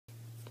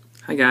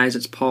Hi guys,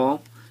 it's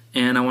Paul,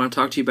 and I want to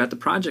talk to you about the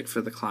project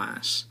for the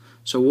class.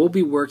 So we'll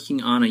be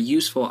working on a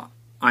useful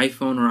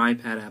iPhone or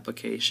iPad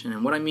application,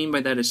 and what I mean by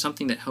that is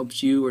something that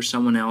helps you or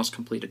someone else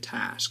complete a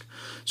task.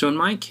 So in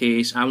my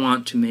case, I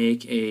want to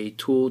make a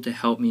tool to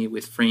help me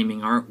with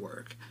framing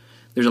artwork.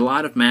 There's a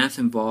lot of math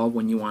involved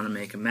when you want to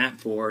make a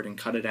mat board and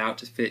cut it out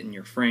to fit in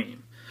your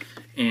frame.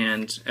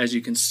 And as you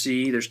can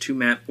see, there's two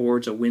mat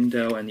boards, a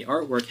window, and the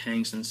artwork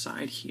hangs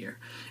inside here.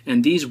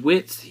 And these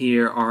widths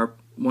here are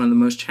one of the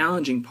most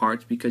challenging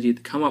parts because you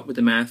have to come up with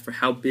the math for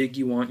how big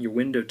you want your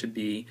window to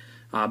be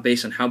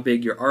based on how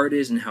big your art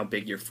is and how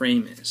big your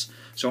frame is.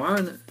 So I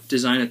want to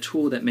design a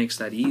tool that makes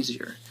that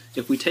easier.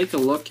 If we take a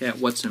look at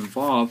what's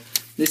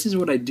involved, this is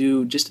what I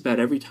do just about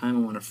every time I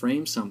want to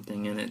frame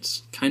something, and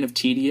it's kind of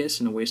tedious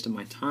and a waste of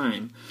my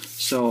time.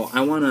 So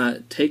I want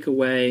to take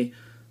away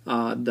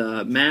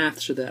the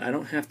math so that I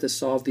don't have to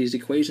solve these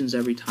equations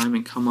every time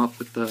and come up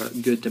with the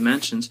good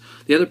dimensions.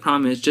 The other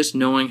problem is just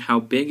knowing how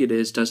big it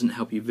is doesn't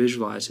help you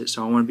visualize it.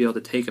 So I want to be able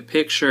to take a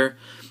picture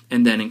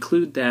and then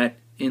include that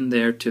in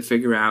there to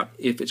figure out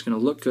if it's going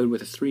to look good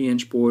with a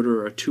 3-inch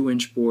border or a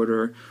 2-inch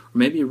border or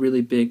maybe a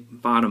really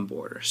big bottom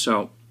border.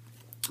 So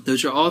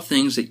those are all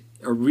things that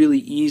are really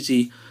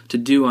easy to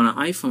do on an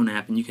iPhone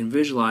app, and you can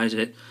visualize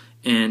it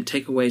and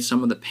take away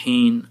some of the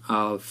pain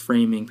of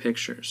framing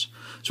pictures.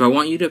 So I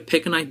want you to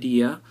pick an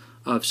idea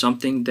of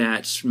something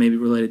that's maybe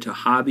related to a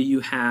hobby you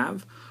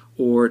have,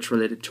 or it's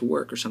related to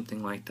work or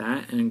something like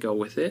that, and go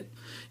with it.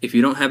 If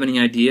you don't have any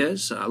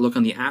ideas, look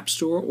on the App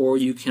Store, or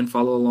you can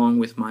follow along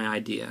with my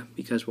idea,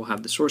 because we'll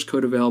have the source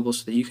code available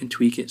so that you can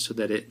tweak it so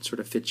that it sort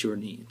of fits your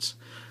needs.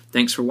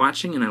 Thanks for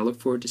watching, and I look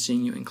forward to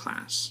seeing you in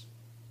class.